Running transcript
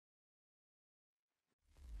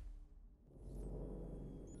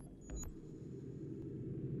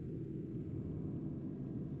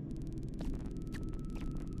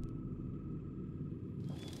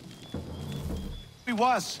He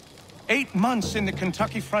was. 8 months in the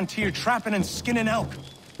Kentucky frontier trapping and skinning elk.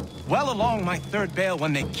 Well along my third bale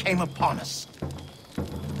when they came upon us.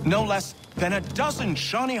 No less than a dozen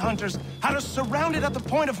Shawnee hunters had us surrounded at the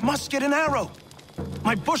point of musket and arrow.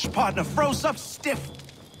 My bush partner froze up stiff.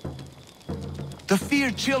 The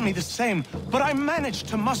fear chilled me the same, but I managed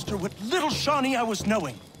to muster what little Shawnee I was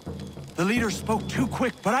knowing. The leader spoke too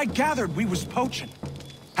quick, but I gathered we was poaching,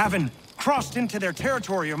 having crossed into their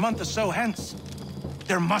territory a month or so hence.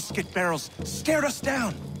 Their musket barrels stared us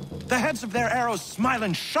down, the heads of their arrows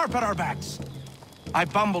smiling sharp at our backs. I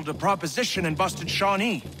bumbled a proposition and busted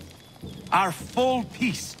Shawnee. Our full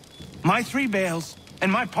piece, my 3 bales,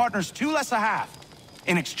 and my partner's 2 less a half,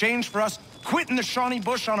 in exchange for us quitting the Shawnee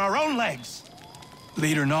bush on our own legs.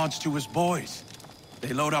 Leader nods to his boys.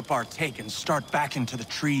 They load up our take and start back into the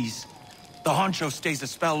trees. The honcho stays a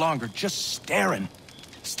spell longer, just staring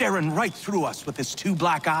right through us with his 2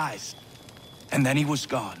 black eyes. And then he was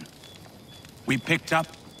gone. We picked up,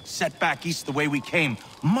 set back east the way we came.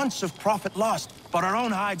 Months of profit lost, but our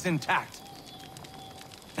own hides intact.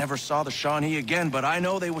 Never saw the Shawnee again, but I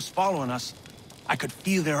know they was following us. I could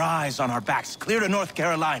feel their eyes on our backs, clear to North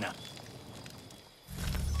Carolina.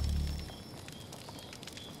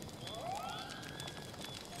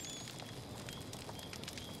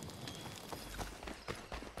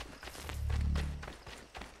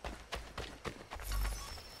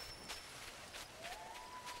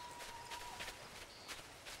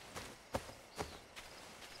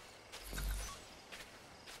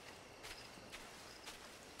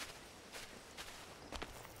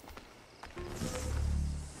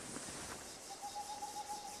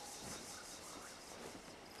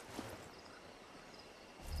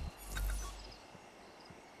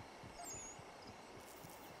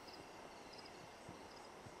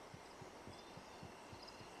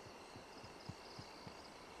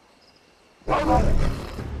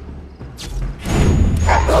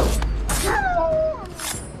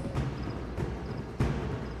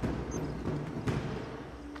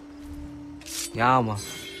 Ja, man.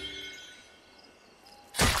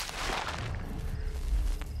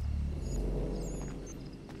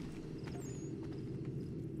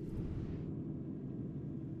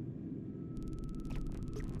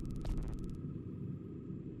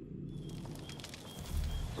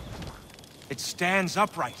 It stands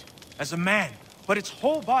upright, as a man, but its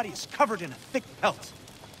whole body is covered in a thick pelt.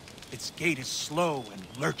 Its gait is slow and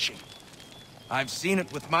lurching. I've seen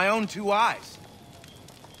it with my own 2 eyes.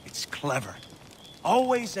 It's clever.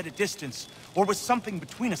 Always at a distance, or with something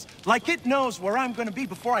between us, like it knows where I'm gonna be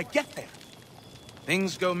before I get there.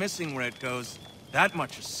 Things go missing where it goes, that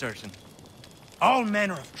much is certain. All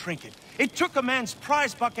manner of trinket. It took a man's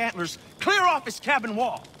prize buck antlers clear off his cabin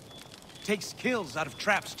wall. Takes kills out of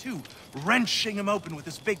traps too, wrenching him open with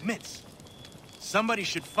his big mitts. Somebody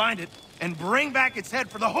should find it and bring back its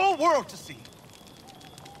head for the whole world to see.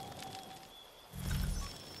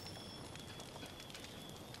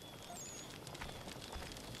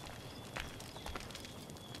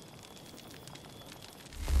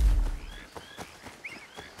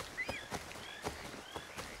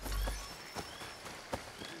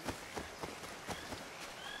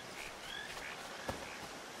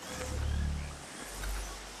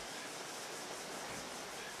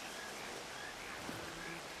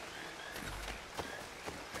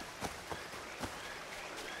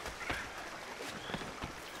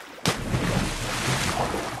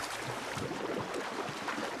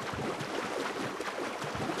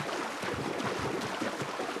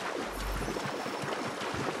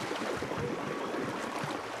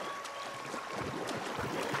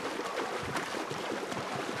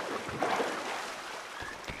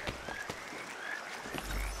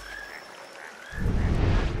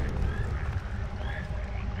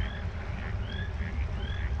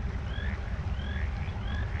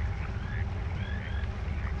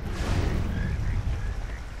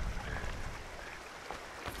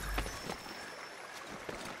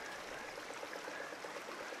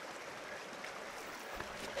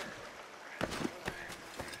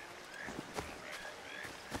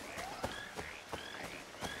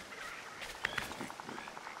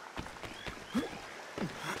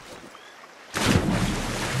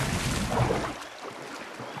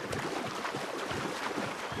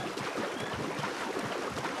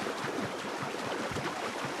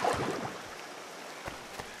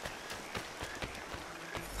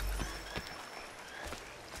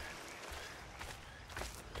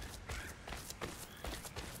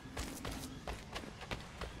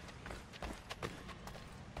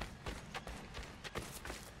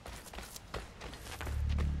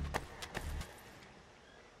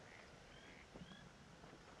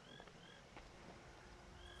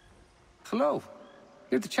 Hello.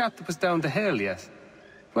 You're the chap that was down the hill, yes?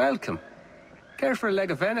 Welcome. Care for a leg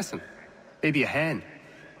of venison? Maybe a hen?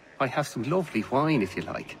 I have some lovely wine if you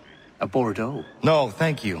like. A Bordeaux. No,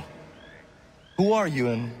 thank you. Who are you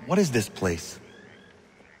and what is this place?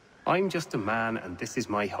 I'm just a man and this is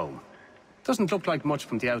my home. Doesn't look like much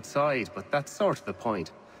from the outside, but that's sort of the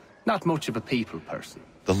point. Not much of a people person.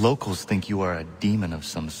 The locals think you are a demon of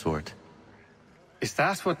some sort. Is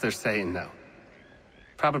that what they're saying now?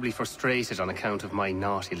 Probably frustrated on account of my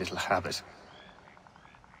naughty little habit.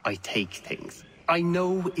 I take things. I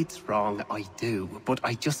know it's wrong, I do, but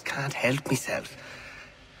I just can't help myself.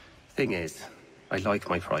 Thing is, I like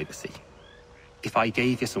my privacy. If I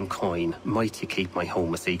gave you some coin, might you keep my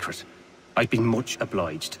home a secret? I'd be much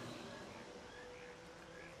obliged.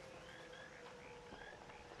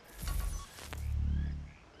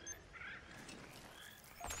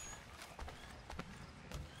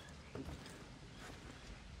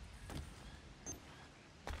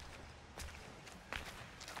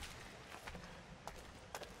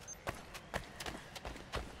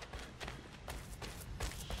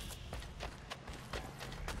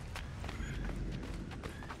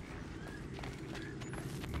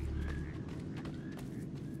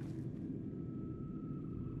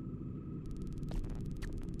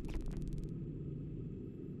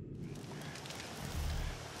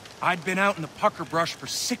 I'd been out in the pucker brush for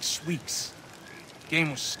 6 weeks.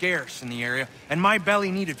 Game was scarce in the area, and my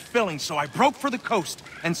belly needed filling, so I broke for the coast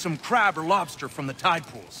and some crab or lobster from the tide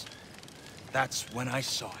pools. That's when I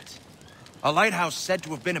saw it. A lighthouse said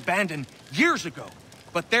to have been abandoned years ago,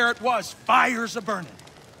 but there it was, fires a-burning.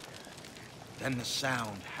 Then the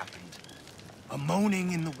sound happened. A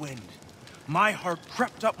moaning in the wind. My heart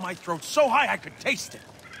crept up my throat so high I could taste it.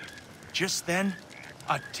 Just then,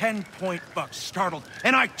 a 10-point buck startled,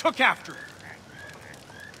 and I took after it.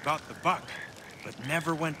 Got the buck, but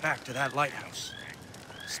never went back to that lighthouse.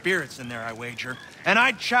 Spirits in there, I wager, and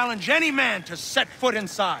I'd challenge any man to set foot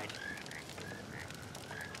inside.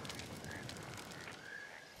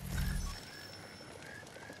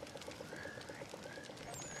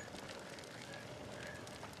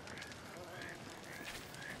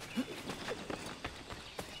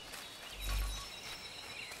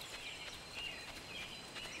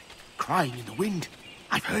 Crying in the wind.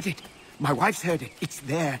 I've heard it. My wife's heard it. It's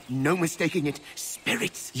there. No mistaking it.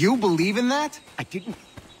 Spirits. You believe in that? I didn't.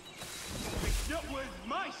 It's not worth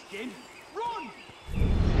my skin. Run!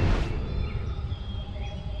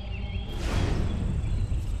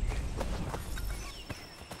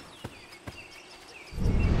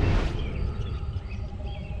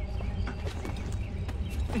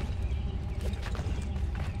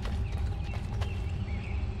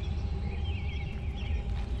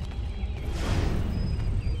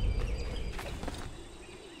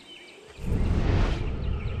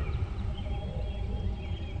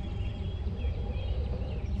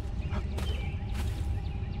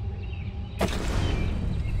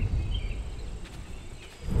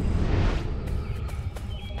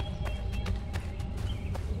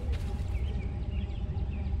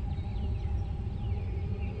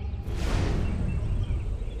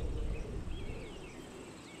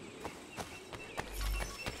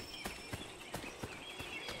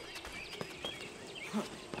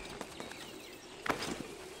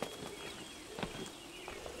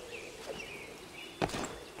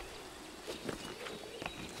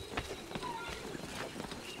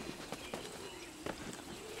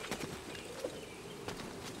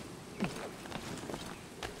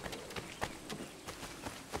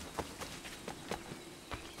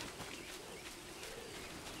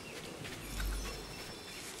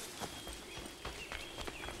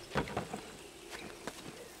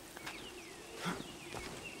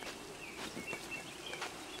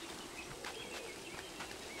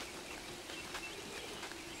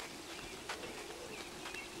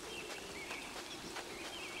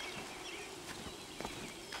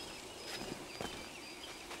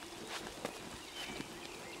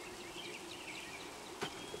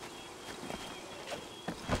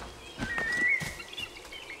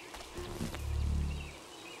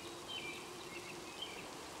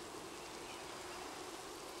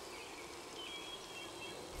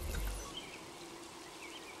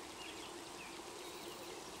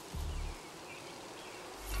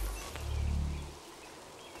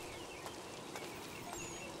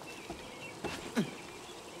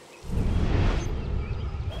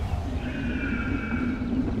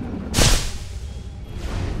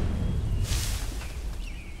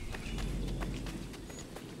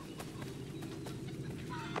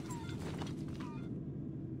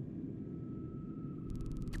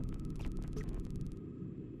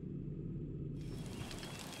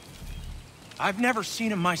 I've never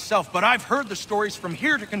seen him myself, but I've heard the stories from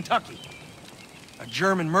here to Kentucky. A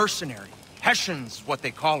German mercenary, Hessians, what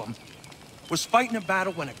they call him, was fighting a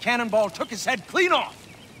battle when a cannonball took his head clean off.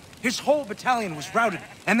 His whole battalion was routed,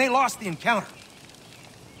 and they lost the encounter.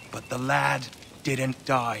 But the lad didn't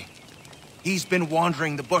die. He's been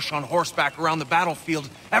wandering the bush on horseback around the battlefield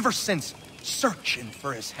ever since, searching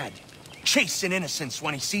for his head, chasing innocents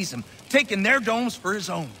when he sees them, taking their domes for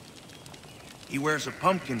his own. He wears a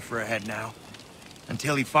pumpkin for a head now,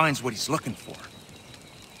 until he finds what he's looking for.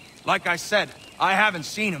 Like I said, I haven't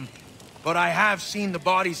seen him, but I have seen the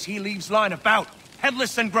bodies he leaves lying about,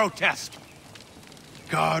 headless and grotesque.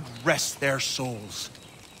 God rest their souls.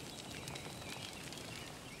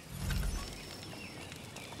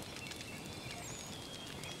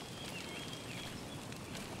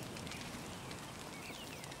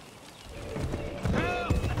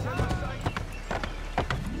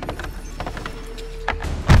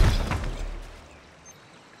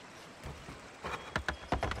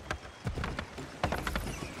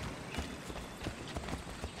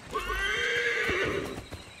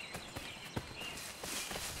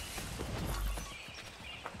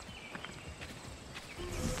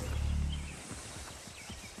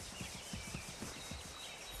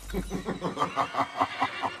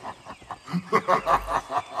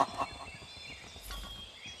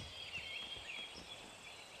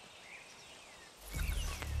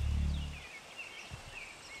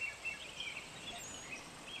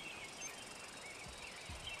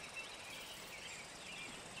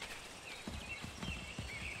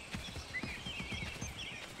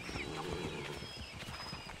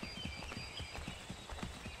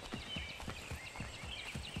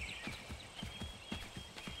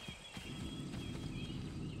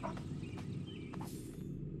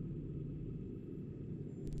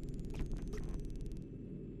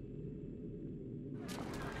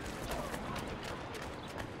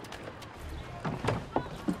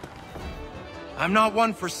 I'm not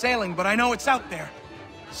one for sailing, but I know it's out there.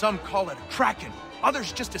 Some call it a kraken,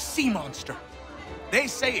 others just a sea monster. They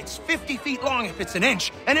say it's 50 feet long if it's an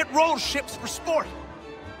inch, and it rolls ships for sport.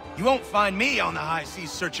 You won't find me on the high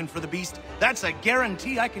seas searching for the beast. That's a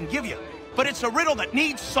guarantee I can give you. But it's a riddle that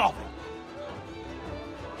needs solving.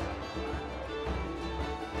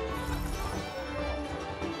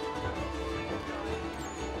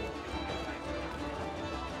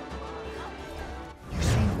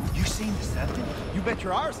 You seen the serpent? You bet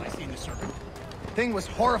your ours I seen the serpent. Thing was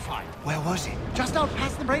horrifying. Where was it? Just out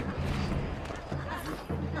past the break.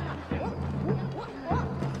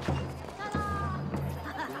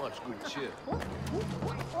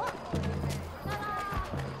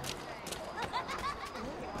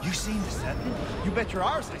 You seen the serpent? You bet your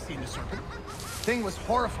ours I seen the serpent. Thing was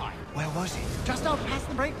horrifying. Where was it? Just out past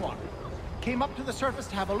the breakwater. Came up to the surface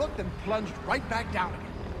to have a look, then plunged right back down again.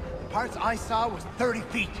 The parts I saw was 30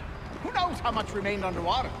 feet. Who knows how much remained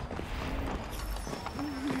underwater?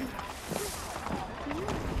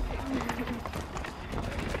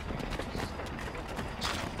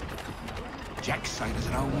 Jack say there's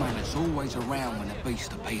an old man that's always around when the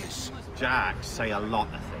beast appears. Jack say a lot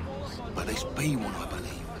of things. But this be one, I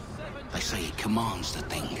believe. They say he commands the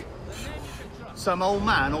thing. Some old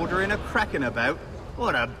man ordering a kraken about?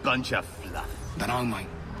 What a bunch of fluff. Dunno, mate.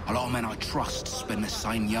 A lot of men I trust spin the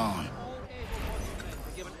same yarn.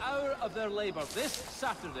 Give an hour of their labour this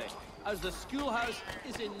Saturday, as the schoolhouse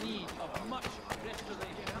is in need of much restoration.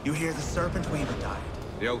 You hear the serpent weaver died?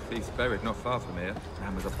 The old thief's buried not far from here.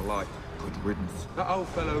 Ram was a polite. Good riddance. That old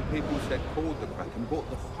fellow people said called the Kraken bought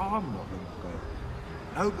the farm not long ago.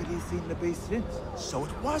 Nobody's seen the beast since. So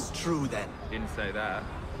it was true then? Didn't say that.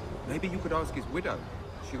 Maybe you could ask his widow.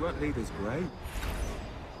 She won't leave his grave.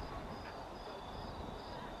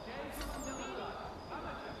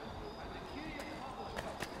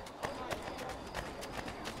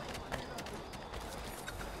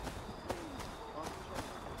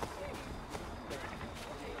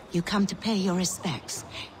 You come to pay your respects.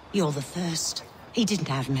 You're the first. He didn't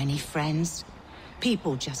have many friends.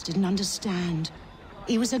 People just didn't understand.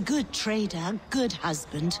 He was a good trader, a good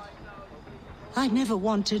husband. I never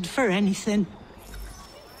wanted for anything.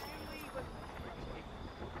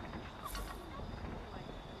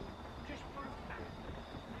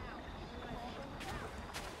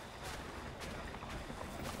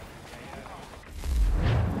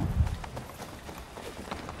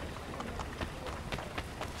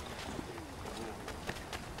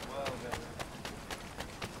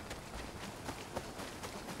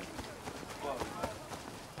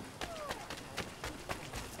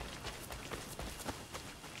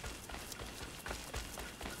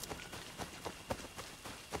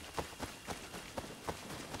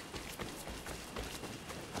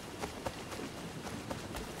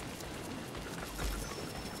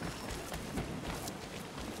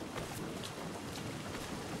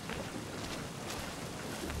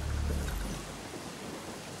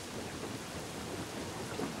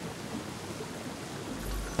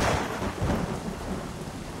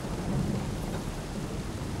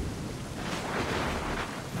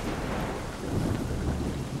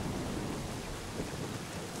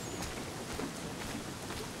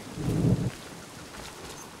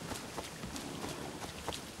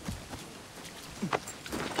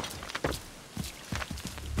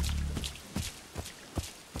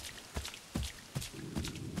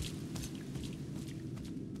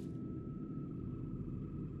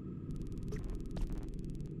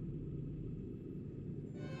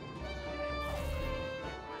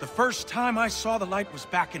 The first time I saw the light was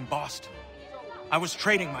back in Boston. I was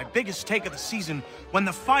trading my biggest take of the season when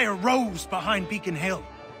the fire rose behind Beacon Hill.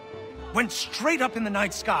 Went straight up in the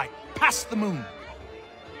night sky, past the moon.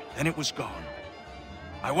 Then it was gone.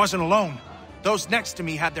 I wasn't alone. Those next to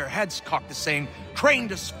me had their heads cocked the same,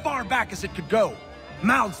 craned as far back as it could go,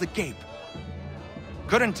 mouths agape.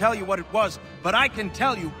 Couldn't tell you what it was, but I can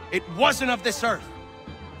tell you it wasn't of this earth.